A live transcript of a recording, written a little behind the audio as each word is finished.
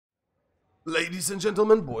Ladies and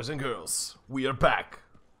gentlemen, boys and girls, we are back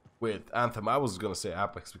with Anthem. I was gonna say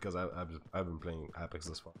Apex because I've been playing Apex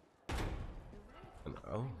this far. And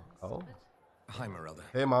oh. Hi, Marilla.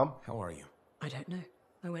 Hey, Mom. How are you? I don't know.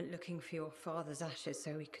 I went looking for your father's ashes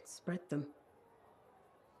so we could spread them.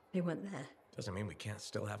 They weren't there. Doesn't mean we can't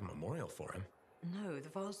still have a memorial for him. No, the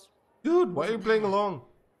vase... Dude, why are you wasn't playing there. along?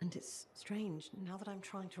 And it's strange, now that I'm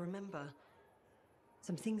trying to remember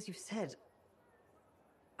some things you've said.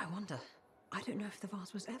 I wonder, I don't know if the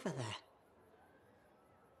vase was ever there.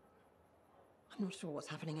 I'm not sure what's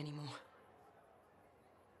happening anymore.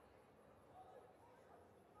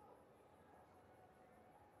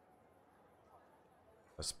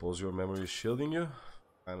 I suppose your memory is shielding you?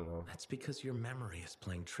 I don't know. That's because your memory is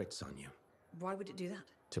playing tricks on you. Why would it do that?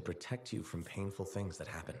 To protect you from painful things that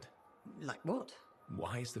happened. Like what?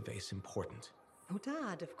 Why is the vase important? Your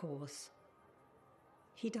dad, of course.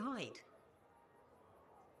 He died.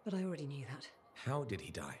 But I already knew that. How did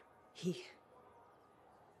he die?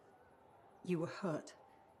 You were hurt.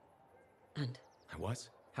 And... I was?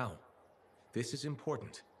 How? This is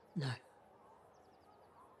important. no.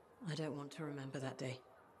 I don't want to remember that day.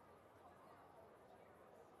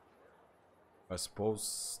 I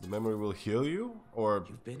suppose the memory will heal you? Or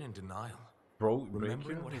You've been in denial. break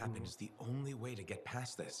Remembering you? what happened is the only way to get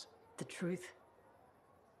past this. The truth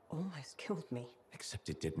almost killed me. Except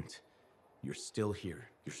it didn't. You're still here.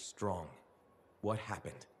 You're strong. What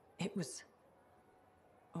happened? It was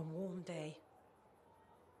a warm day.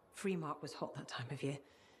 Fremark was hot that time of year.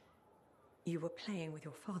 You were playing with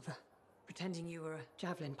your father, pretending you were a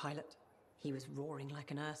javelin pilot. He was roaring like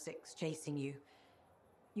an Ursix, chasing you.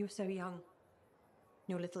 You were so young.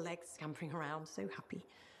 Your little legs scampering around, so happy.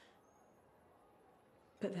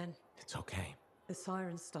 But then It's okay. the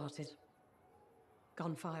sirens started.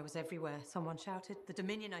 Gunfire was everywhere. Someone shouted, "The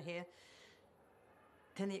Dominion are here."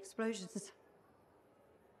 Then the explosions.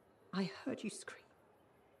 I heard you scream.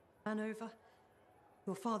 Ran over.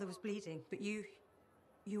 Your father was bleeding, but you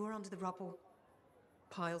were under the rubble.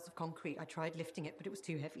 Piles of concrete. I tried lifting it, but it was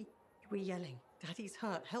too heavy. You were yelling, "Daddy's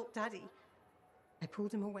hurt. Help, Daddy." I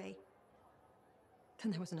pulled him away.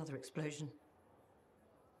 Then there was another explosion.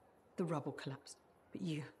 The rubble collapsed, but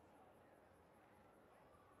you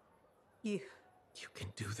You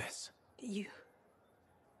can do this.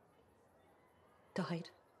 died.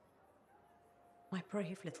 My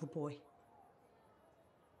brave little boy.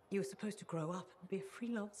 You were supposed to grow up and be a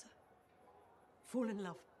freelancer. Fall in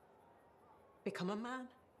love. Become a man.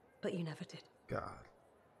 But you never did. God.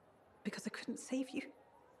 Because I couldn't save you.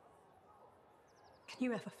 Can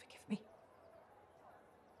you ever forgive me?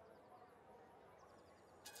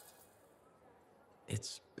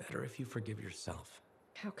 It's better if you forgive yourself.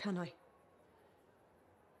 How can I?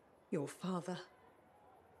 Your father.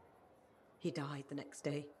 He died the next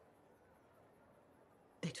day.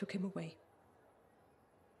 They took him away.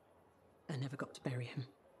 I never got to bury him.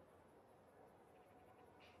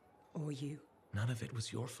 Or you. None of it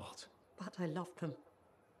was your fault. But I loved them.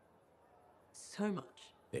 So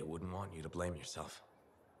much. They wouldn't want you to blame yourself.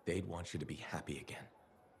 They'd want you to be happy again.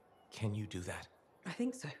 Can you do that? I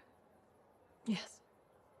think so. Yes.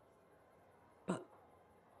 But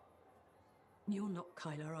you're not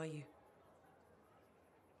Kyla, are you?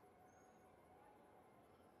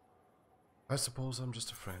 I suppose I'm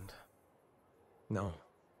just a friend. No.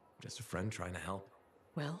 Just a friend trying to help.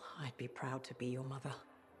 Well, I'd be proud to be your mother.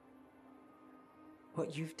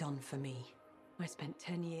 What you've done for me. I spent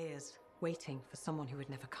 10 years waiting for someone who would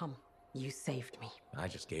never come. You saved me. I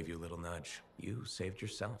just gave you a little nudge. You saved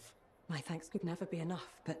yourself. My thanks could never be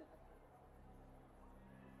enough, but...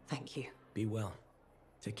 thank you. Be well.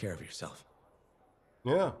 Take care of yourself.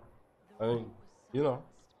 Yeah. I mean, you know.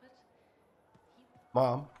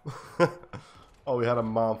 Mom. Oh, we had a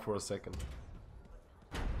mom for a second.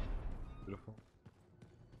 Beautiful.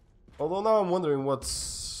 Although now I'm wondering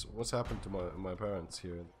what's happened to my parents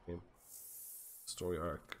here in the game. Story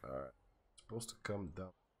arc. Alright. Supposed to come down.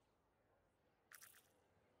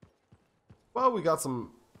 Well, we got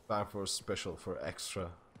some time for extra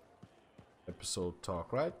episode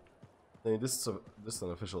talk, right? I mean, this is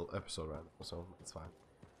an official episode, right? So it's fine.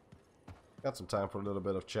 Got some time for a little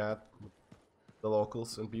bit of chat with the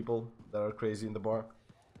locals and people that are crazy in the bar.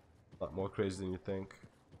 A lot more crazy than you think.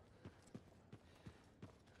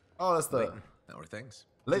 Oh, that's the Layton, how are things?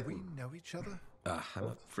 Do Layton. we know each other? I'm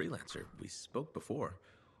a freelancer. We spoke before.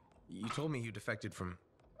 You told me you defected from...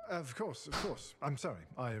 Of course, of course. I'm sorry.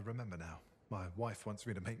 I remember now. My wife wants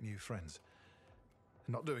me to make new friends.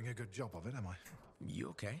 Not doing a good job of it, am I? You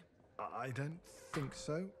okay? I don't think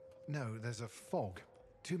so. No, there's a fog.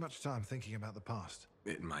 Too much time thinking about the past.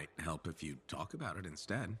 It might help if you talk about it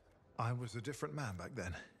instead. I was a different man back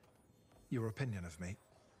then. Your opinion of me,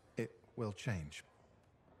 it will change.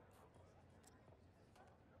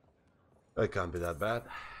 It can't be that bad.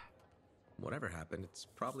 Whatever happened, it's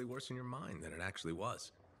probably worse in your mind than it actually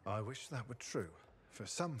was. I wish that were true. For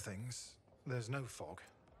some things, there's no fog.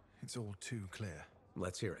 It's all too clear.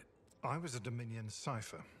 Let's hear it. I was a Dominion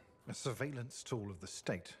cipher, a surveillance tool of the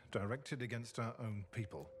state directed against our own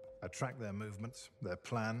people. I tracked their movements, their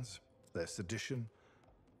plans, their sedition.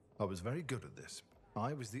 I was very good at this.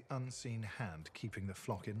 I was the unseen hand keeping the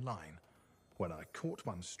flock in line. When I caught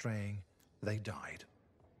one straying, they died.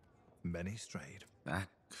 Many strayed. That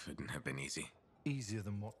couldn't have been easy. Easier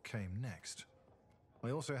than what came next.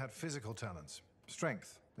 I also had physical talents,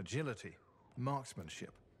 strength, agility,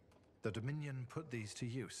 marksmanship. The Dominion put these to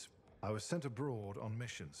use. I was sent abroad on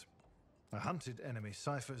missions. I hunted enemy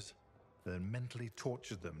ciphers, then mentally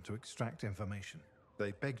tortured them to extract information.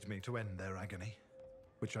 They begged me to end their agony,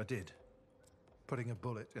 which I did, putting a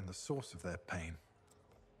bullet in the source of their pain,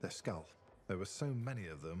 their skull. There were so many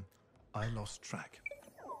of them, I lost track.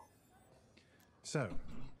 So,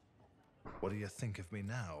 what do you think of me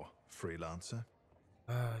now, freelancer?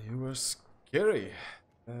 You were scary.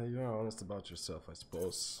 You're honest about yourself, I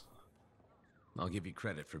suppose. I'll give you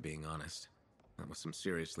credit for being honest. That was some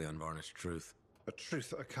seriously unvarnished truth. A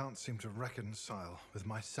truth I can't seem to reconcile with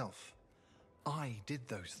myself. I did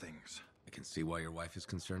those things. I can see why your wife is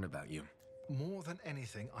concerned about you. More than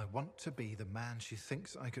anything, I want to be the man she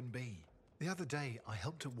thinks I can be. The other day, I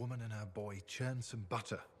helped a woman and her boy churn some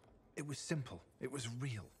butter. It was simple. It was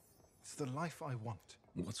real. It's the life I want.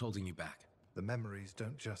 What's holding you back? The memories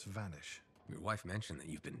don't just vanish. Your wife mentioned that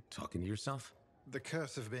you've been talking to yourself? The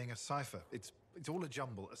curse of being a cipher. It's all a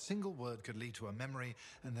jumble. A single word could lead to a memory,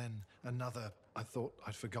 and then another I thought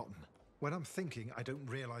I'd forgotten. When I'm thinking, I don't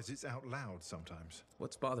realize it's out loud sometimes.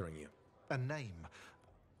 What's bothering you? A name.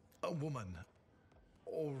 A woman.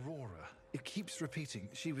 Aurora. It keeps repeating.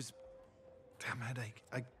 She was... Damn headache.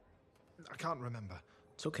 I can't remember.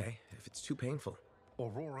 It's okay, if it's too painful.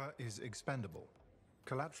 Aurora is expendable.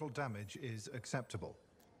 Collateral damage is acceptable.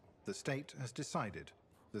 The state has decided.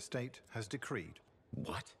 The state has decreed.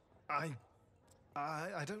 What? I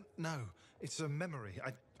don't know. It's a memory.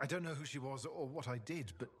 I don't know who she was or what I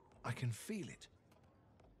did, but I can feel it.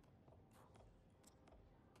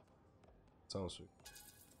 Sounds sweet.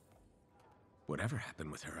 Whatever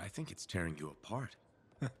happened with her, I think it's tearing you apart.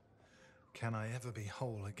 Can I ever be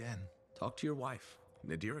whole again? Talk to your wife.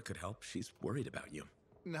 Nadira could help. She's worried about you.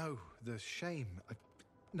 No, the shame.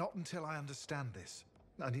 Not until I understand this.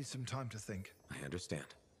 I need some time to think. I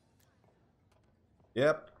understand.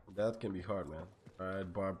 Yep, that can be hard, man.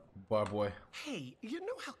 Alright, bar boy. Hey, you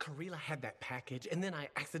know how Karila had that package and then I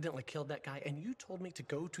accidentally killed that guy and you told me to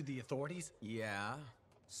go to the authorities? Yeah?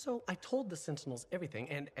 So I told the Sentinels everything,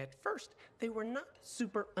 and at first, they were not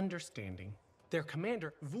super understanding. Their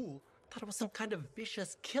commander, Vul, thought I was some kind of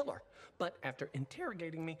vicious killer, but after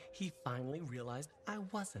interrogating me, he finally realized I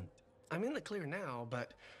wasn't. I'm in the clear now,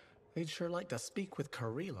 but they'd sure like to speak with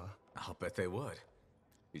Karila. I'll bet they would.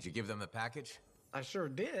 Did you give them the package? I sure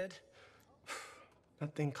did.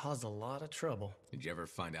 That thing caused a lot of trouble. Did you ever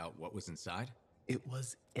find out what was inside? It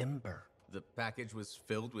was Ember. The package was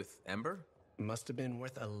filled with Ember? Must have been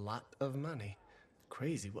worth a lot of money.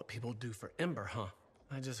 Crazy what people do for Ember, huh?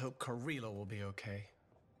 I just hope Karila will be okay.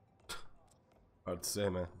 Hard to say,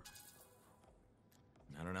 man.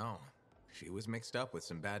 I don't know. She was mixed up with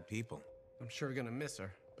some bad people. I'm sure gonna miss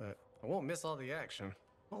her, but I won't miss all the action.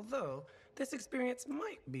 Although, this experience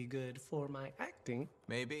might be good for my acting.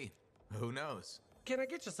 Maybe. Who knows? Can I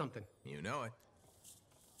get you something? You know it.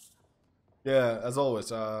 Yeah, as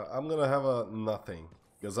always, I'm gonna have a nothing.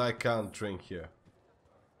 Because I can't drink here.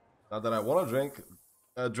 Not that I want to drink.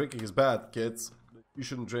 Drinking is bad, kids. You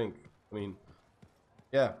shouldn't drink. I mean,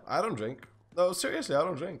 yeah, I don't drink. No, seriously, I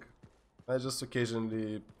don't drink. I just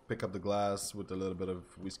occasionally pick up the glass with a little bit of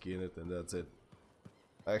whiskey in it, and that's it.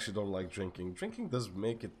 I actually don't like drinking. Drinking does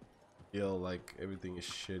make it feel like everything is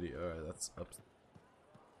shitty. Alright, that's up.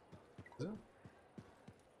 Is it?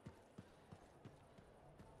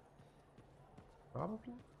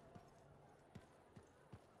 Probably.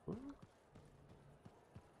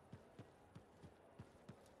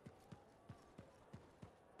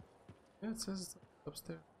 Yeah, it says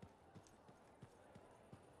upstairs.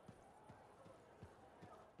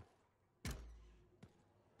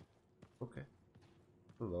 Okay.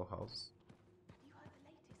 Hello, house.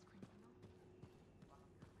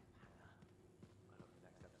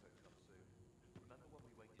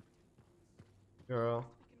 Girl.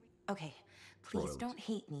 Okay, please Royalty. don't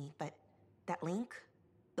hate me, but that link,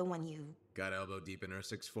 the one you... Got elbow deep in her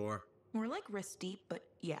 6'4"? More like wrist deep, but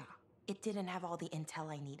yeah. it didn't have all the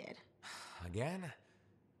intel I needed. Again?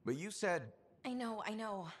 But you said... I know.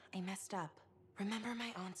 I messed up. Remember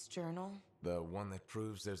my aunt's journal? The one that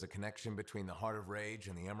proves there's a connection between the Heart of Rage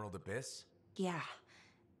and the Emerald Abyss? Yeah.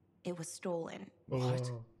 It was stolen.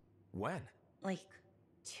 What? When? Like,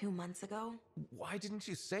 2 months ago? Why didn't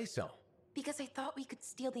you say so? Because I thought we could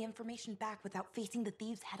steal the information back without facing the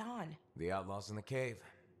thieves head on. The outlaws in the cave.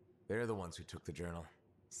 They're the ones who took the journal.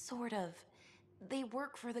 Sort of. They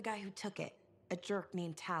work for the guy who took it. A jerk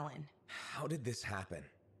named Talon. How did this happen?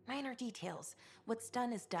 Minor details. What's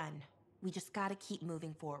done is done. We just gotta keep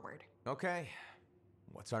moving forward. Okay.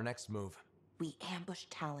 What's our next move? We ambush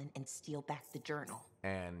Talon and steal back the journal.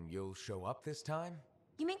 And you'll show up this time?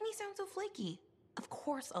 You make me sound so flaky. Of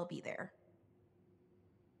course I'll be there.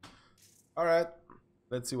 Alright,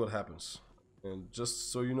 let's see what happens. And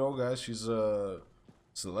just so you know, guys, she's a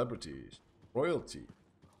celebrity, royalty,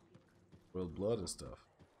 royal blood and stuff.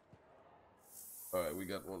 Alright, we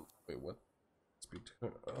got one. Wait, what? Speak to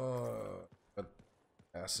her. Got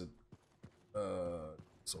acid.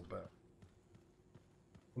 So bad.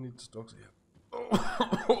 I need to talk to you.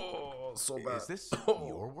 Oh, so bad. Is this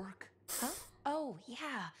your work? Huh? Oh,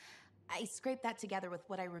 yeah. I scraped that together with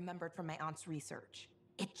what I remembered from my aunt's research.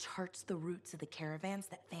 It charts the routes of the caravans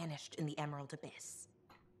that vanished in the Emerald Abyss.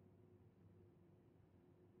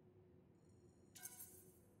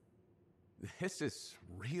 This is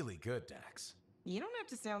really good, Dax. You don't have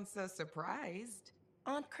to sound so surprised.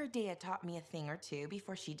 Aunt Cordea taught me a thing or two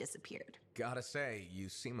before she disappeared. Gotta say, you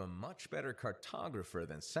seem a much better cartographer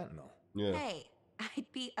than Sentinel. Yeah. Hey,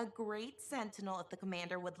 I'd be a great sentinel if the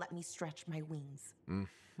commander would let me stretch my wings.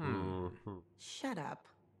 Shut up.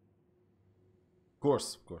 Of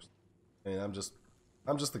course. And I'm just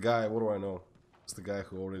the guy. What do I know? Just the guy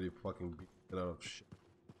who already fucking beat it out of shit.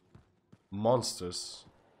 Monsters.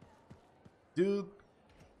 Dude,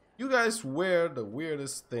 you guys wear the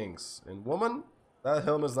weirdest things. And woman, that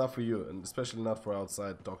helmet's not for you. And especially not for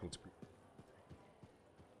outside talking to people.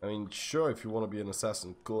 I mean, sure, if you want to be an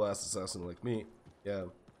assassin, cool-ass assassin like me, yeah.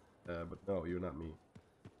 But no, you're not me.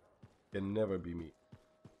 You can never be me.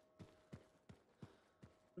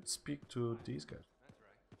 Let's speak to these guys.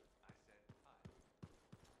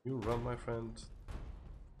 You run, my friend.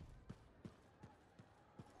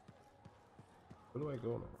 Where do I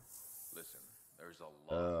go now? Listen, there's a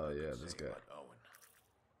lot. Oh, yeah, this guy. Owen.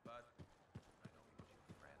 But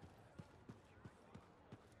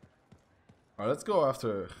Alright, let's go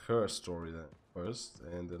after her story then first,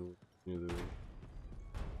 and then you do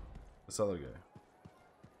this other guy.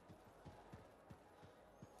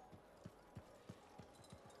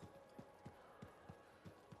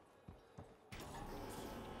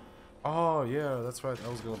 Oh yeah, that's right. I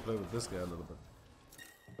was gonna play with this guy a little bit.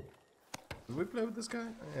 Did we play with this guy?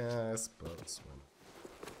 Yeah, I suppose. It's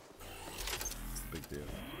a big deal.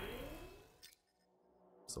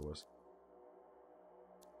 It's the worst.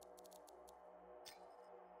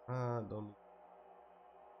 Don't.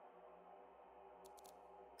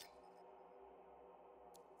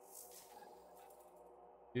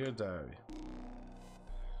 Dear diary.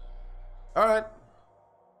 All right,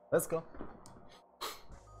 let's go.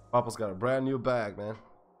 Papa's got a brand new bag, man.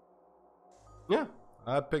 Yeah,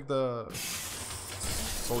 I picked the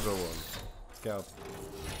soldier one. Scout.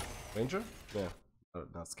 Ranger? Yeah,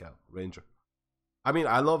 not scout. Ranger. I mean,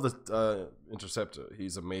 I love the interceptor.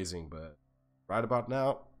 He's amazing, but right about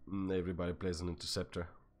now, everybody plays an interceptor.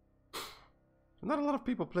 Not a lot of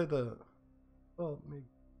people play the... Well, maybe,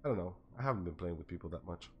 I don't know. I haven't been playing with people that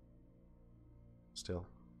much. Still.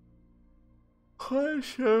 I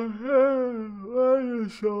so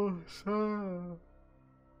sad.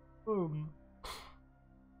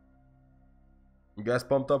 You guys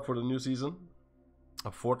pumped up for the new season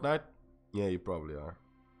of Fortnite? Yeah, you probably are.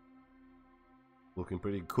 Looking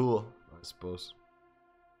pretty cool, I suppose.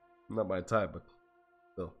 Not my type, but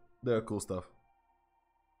still, they're cool stuff.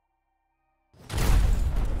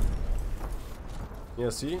 Yeah,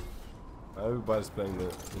 see? Everybody's playing the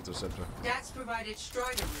interceptor. Dax provided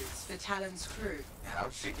Strider routes for Talon's crew.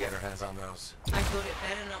 how'd she get her hands on those? I thought it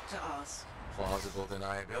better not to ask. Plausible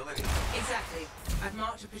deniability. Exactly. I've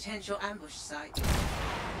marked a potential ambush site.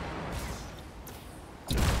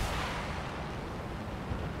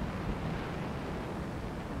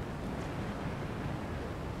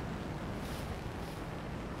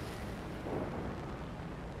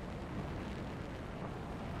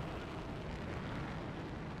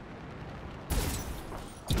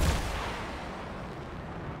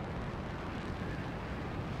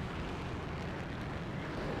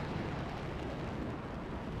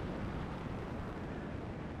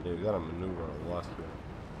 Yeah, you gotta maneuver a lot here.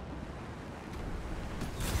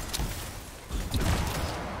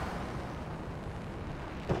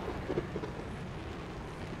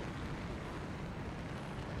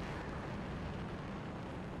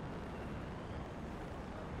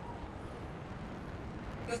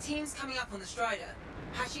 Your team's coming up on the Strider.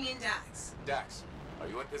 Patching in Dax. Dax, are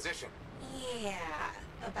you in position? Yeah,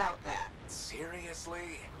 about that.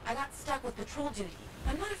 Seriously? I got stuck with patrol duty.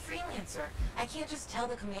 I'm not a freelancer. I can't just tell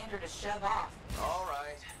the commander to shove off. All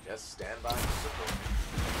right, just stand by for support.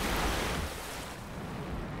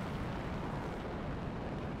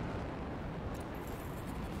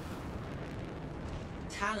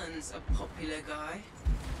 Talon's a popular guy.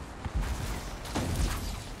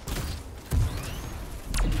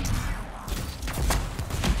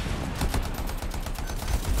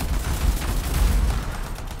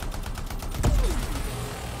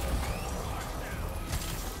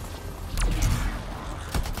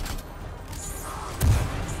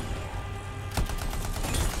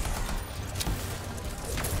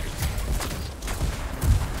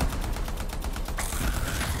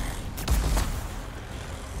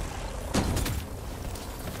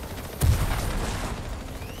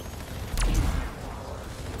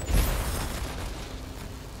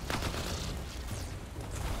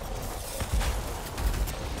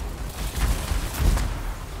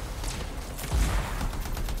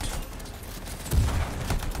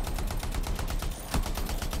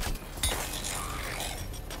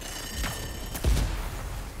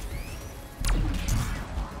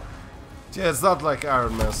 Yeah, it's not like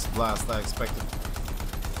Iron Man's blast. I expected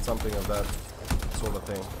something of that sort of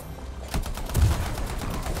thing.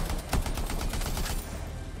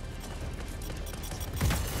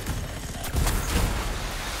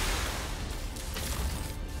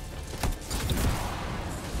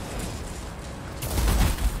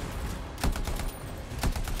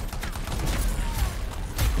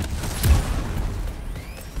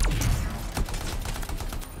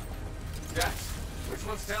 Dax, which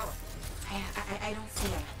one's Talon? I don't see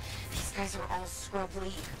him. These guys are all scrub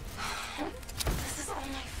lead. This is all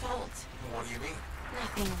my fault. What do you mean?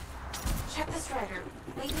 Nothing. Check the Strider.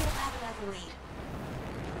 Maybe it'll have another lead.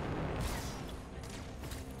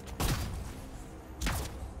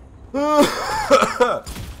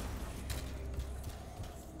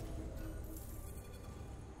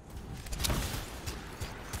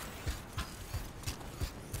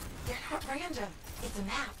 They're not random. It's a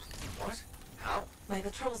map. What? How? My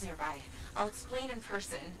patrol's nearby. I'll explain in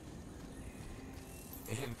person.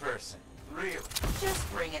 In person? Really? Just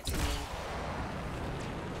bring it to me.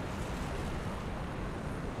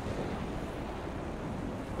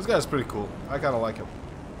 This guy's pretty cool. I kind of like him.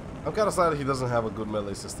 I'm kind of sad he doesn't have a good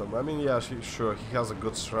melee system. I mean, yeah, sure, he has a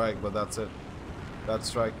good strike, but that's it. That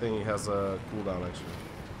strike thing, he has a cooldown actually.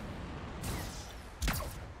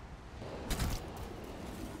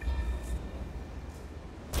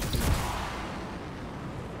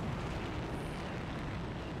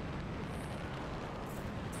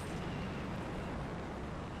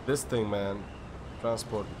 This thing, man,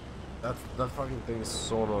 transport. That fucking thing is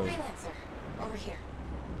so annoying. Freelancer, over here.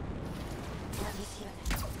 Let me see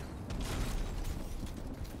it.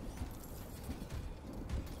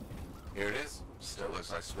 Here it is. Still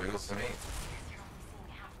looks like squiggles to me. You're only seeing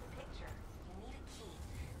half the picture. You need a key,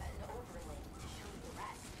 an overlay to show you the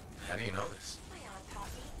rest. How do you know this? My aunt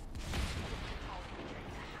taught me. Call feature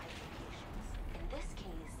to hide locations. In this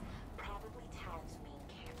case, probably Talon's main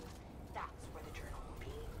camp. That's where the journal will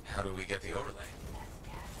be. How do we get the overlay? Best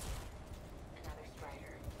guess. Another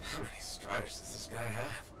Strider. How many striders does this guy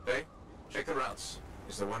have? Hey, check the routes.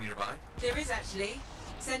 Is there one nearby? There is actually.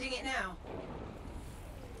 Sending it now.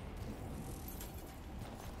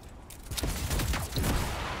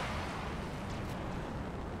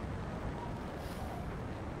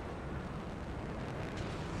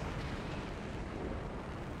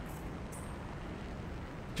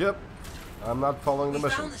 Yep, I'm not following the We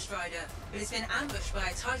mission. found the Strider, but it's been ambushed by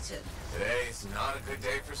a Titan. Today's not a good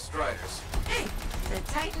day for striders. Hey, the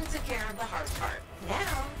Titan took care of the hard part.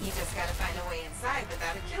 Now, you just gotta find a way inside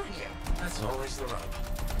without it killing you. That's always the rub.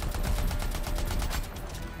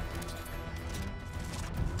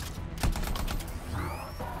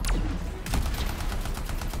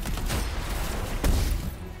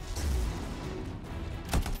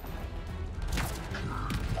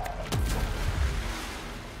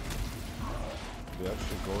 We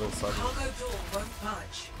actually go inside. Cargo door won't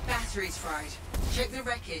budge. Battery's fried. Check the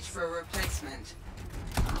wreckage for a replacement.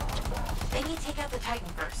 Maybe take out the Titan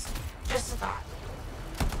first. Just a thought.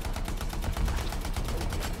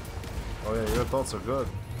 Oh yeah, your thoughts are good.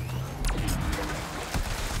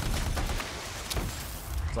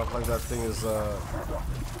 It's not like that thing is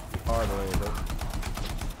hard or anything.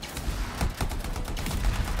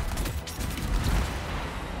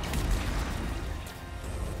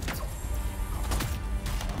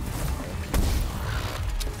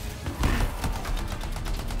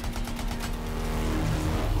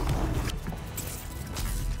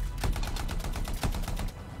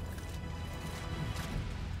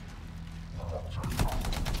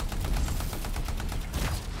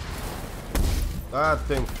 That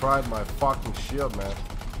thing fried my fucking shield, man.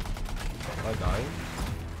 Am I dying?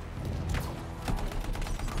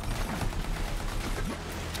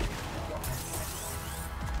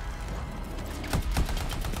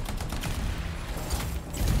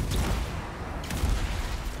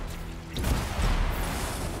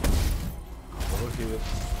 Overheated.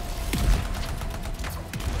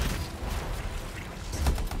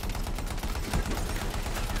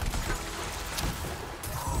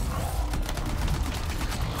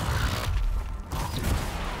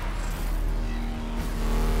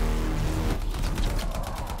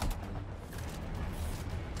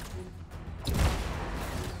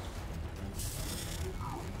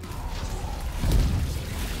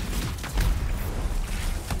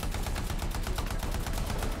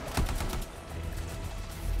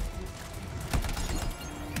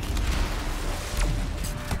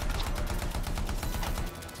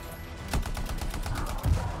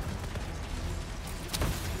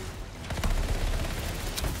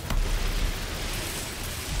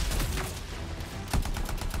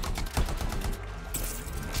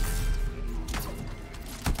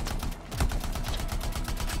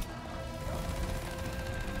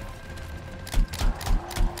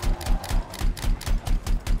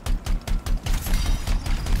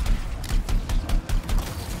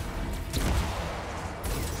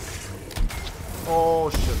 Oh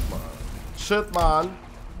shit, man. Shit,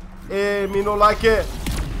 man. Me no like it.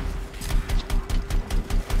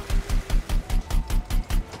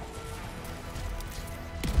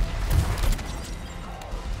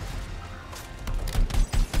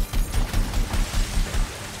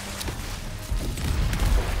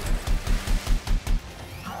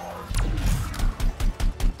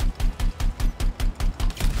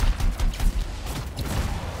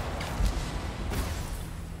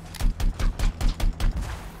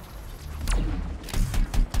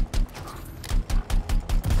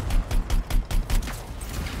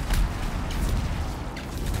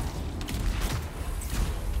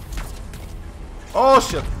 Oh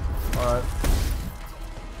shit. Alright.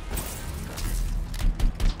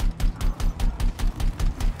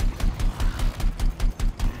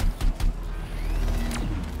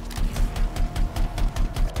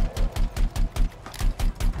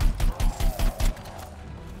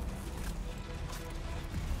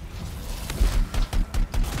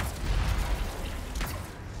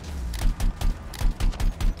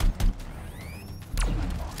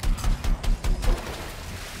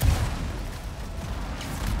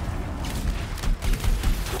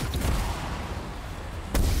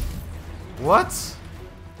 What?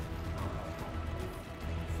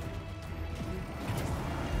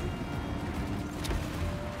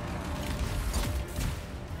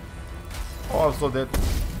 Oh, I'm so dead.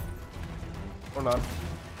 Or not.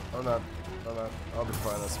 Or not. Or not. I'll be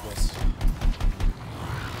fine, I suppose.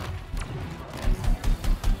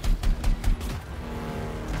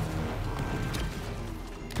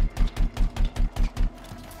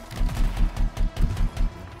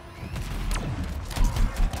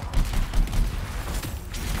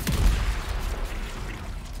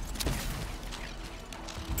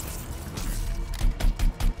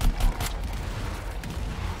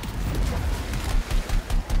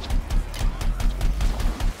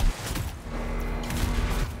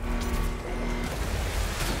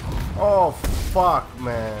 Oh fuck,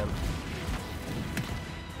 man.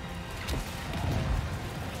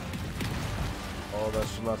 Oh, that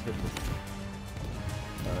should not hit me.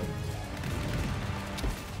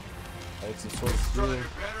 I need some sort of healing.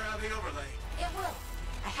 Better on the overlay. It will.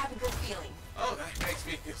 I have a good feeling. Oh, that makes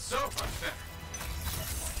me feel so much better.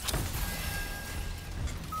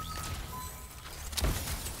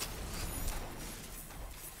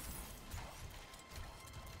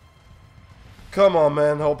 Come on,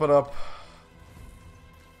 man, open up.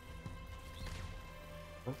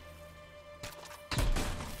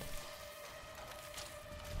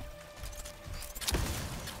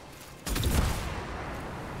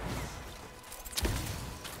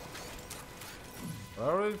 I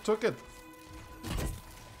already took it.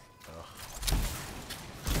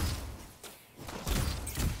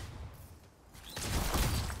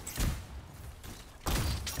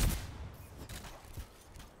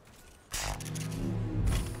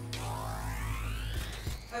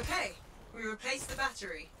 Okay, we replaced the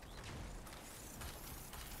battery.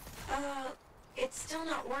 It's still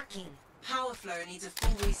not working. Power flow needs a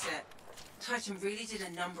full reset. Titan really did a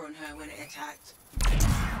number on her when it attacked.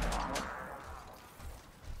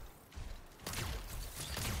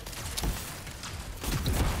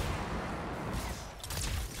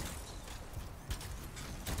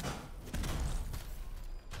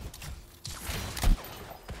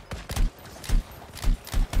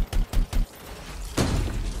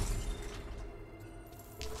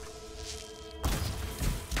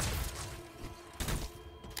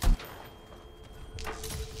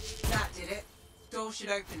 door should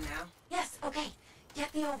open now. Yes, okay.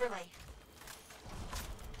 Get the overlay.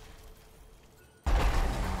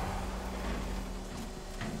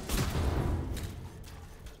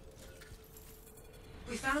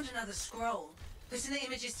 We found another scroll. Putting the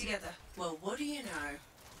images together. Well, what do you know?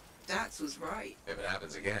 Dax was right. If it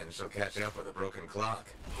happens again, she'll catch up with a broken clock.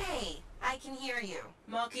 Hey, I can hear you.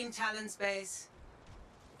 Marking Talon's base.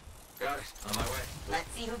 Got it. On my way. Let's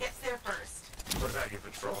see who gets there first. What about your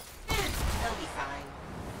patrol? They'll be fine.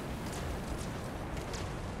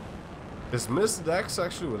 Is Miss Dax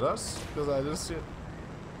actually with us? Because I didn't see it.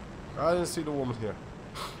 I didn't see the woman here.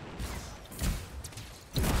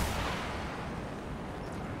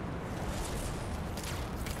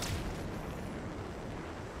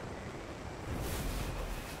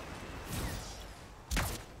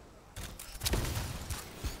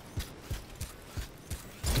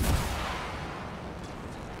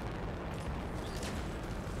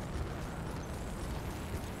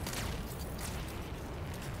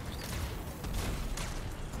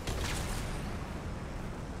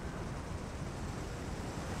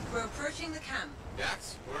 We're approaching the camp.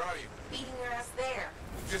 Dax, where are you? Beating your ass there.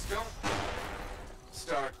 Just don't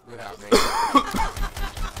start without me. Look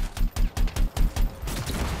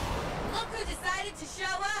who decided to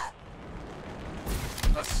show up.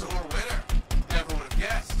 A sore winner. Never would have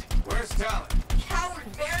guessed. Where's Talon? Coward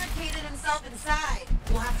barricaded himself inside.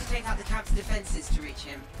 We'll have to take out the camp's defenses to reach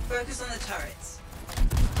him. Focus on the turrets.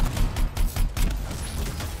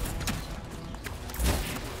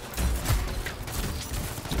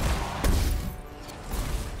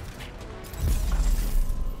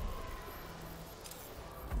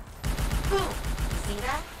 Boom. See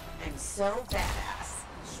that? I'm so badass.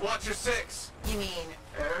 SWAT your 6. You mean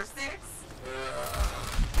Earth 6?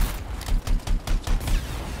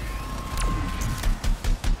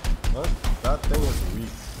 What? That thing is weak.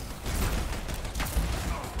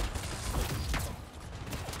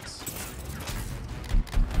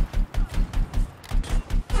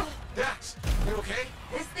 Dax, you okay?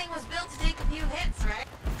 This thing was built to take a few hits, right?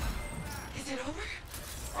 Is it over?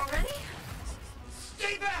 Already?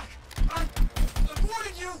 Stay back! I'm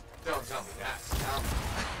warning you! Don't tell me that, Tal.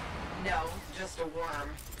 No, just a worm.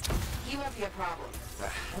 He won't be a problem. The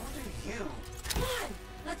hell do you? Come on,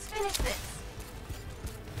 let's finish this.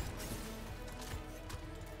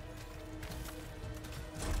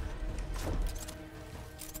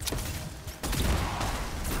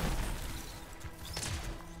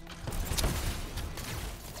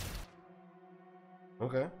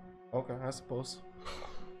 Okay. Okay, I suppose.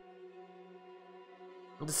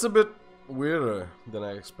 It's a bit weirder than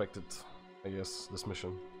I expected, I guess, this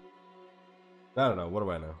mission. I don't know, what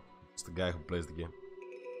do I know? It's the guy who plays the game.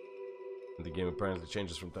 And the game apparently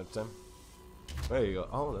changes from time to time. There you go.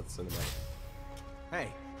 Oh, that's cinematic. Hey,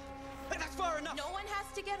 that's far enough. No one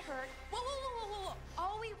has to get hurt. Whoa, whoa, whoa, whoa, whoa.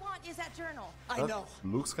 All we want is that journal. I That's know.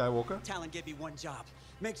 Luke Skywalker? Talon gave me one job.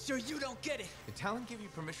 Make sure you don't get it. Did Talon give you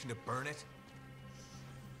permission to burn it?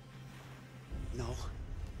 No.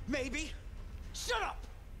 Maybe. Shut up!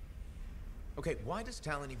 Okay, why does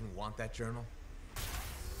Talon even want that journal?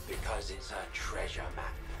 Because it's a treasure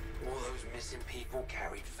map. All those missing people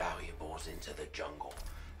carried valuables into the jungle.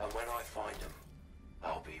 And when I find them,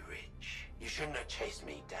 I'll be rich. You shouldn't have chased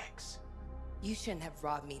me, Dex. You shouldn't have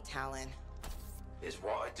robbed me, Talon. It's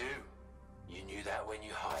what I do. You knew that when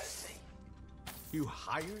you hired me. You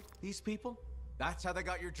hired these people? That's how they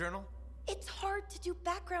got your journal? It's hard to do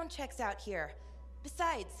background checks out here.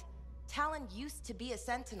 Besides, Talon used to be a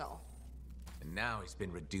sentinel. And now he's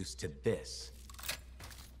been reduced to this.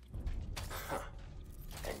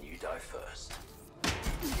 And you die first.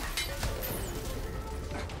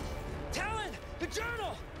 Talon! The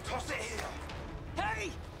journal! Toss it here!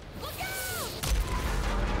 Hey! Look out!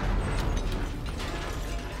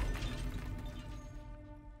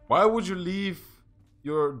 Why would you leave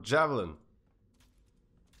your javelin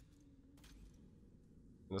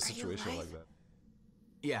in a situation alive? like that?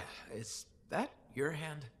 Yeah, is that your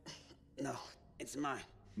hand? No, it's mine.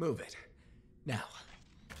 Move it. Now.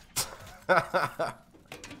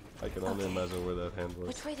 I can only imagine where that hand was.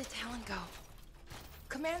 Which way did Talon go?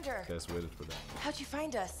 Commander, Guys waited for that. how'd you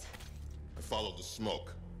find us? I followed the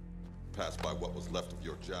smoke. Passed by what was left of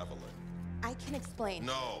your javelin. I can explain.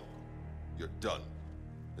 No! You're done.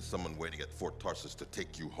 There's someone waiting at Fort Tarsus to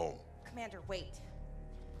take you home. Commander, wait.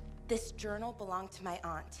 This journal belonged to my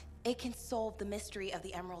aunt. It can solve the mystery of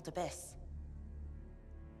the Emerald Abyss.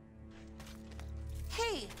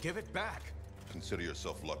 Hey! Give it back. Consider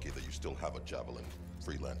yourself lucky that you still have a javelin,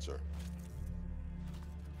 freelancer.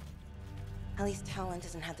 At least Talon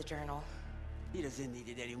doesn't have the journal. He doesn't need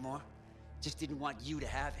it anymore. Just didn't want you to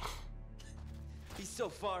have it. He's so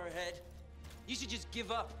far ahead. You should just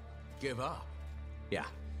give up. Give up? Yeah,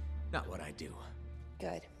 not what I do.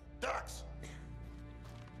 Good. Dax!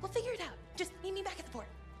 We'll figure it out. Just meet me back at the port.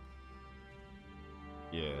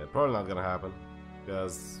 Yeah, probably not gonna happen.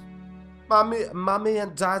 Because mommy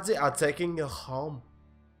and daddy are taking you home.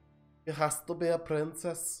 You has to be a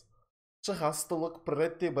princess. She has to look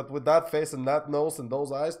pretty, but with that face and that nose and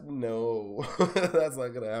those eyes, no. That's not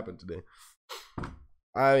gonna happen today.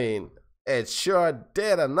 I mean, it sure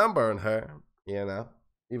did a number on her, you know.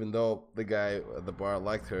 Even though the guy at the bar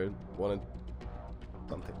liked her, wanted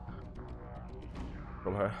something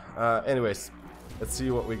from her. Anyways, let's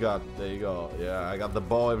see what we got. There you go. Yeah, I got the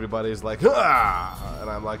ball. Everybody's like, ah! And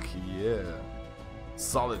I'm like, yeah.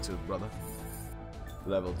 Solitude, brother.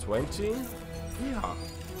 Level 20? Yeah.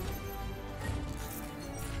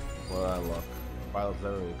 What I unlock? Pilot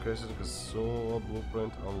level increases Kasua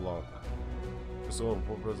blueprint unlock. Kasua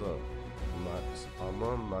blueprint max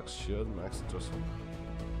armor, max shield, max tussle.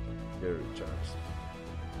 Gear recharge.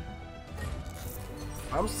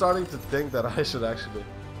 I'm starting to think that I should actually.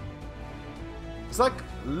 It's like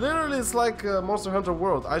literally, it's like Monster Hunter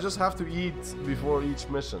World. I just have to eat before each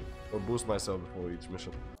mission or boost myself before each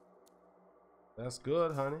mission. That's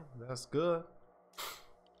good, honey. That's good.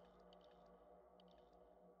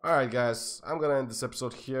 Alright guys, I'm gonna end this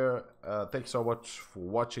episode here. Thank you so much for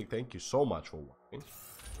watching. Thank you so much for watching.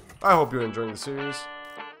 I hope you're enjoying the series.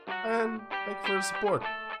 And thank you for your support.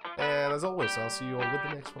 And as always, I'll see you all with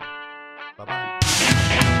the next one. Bye bye.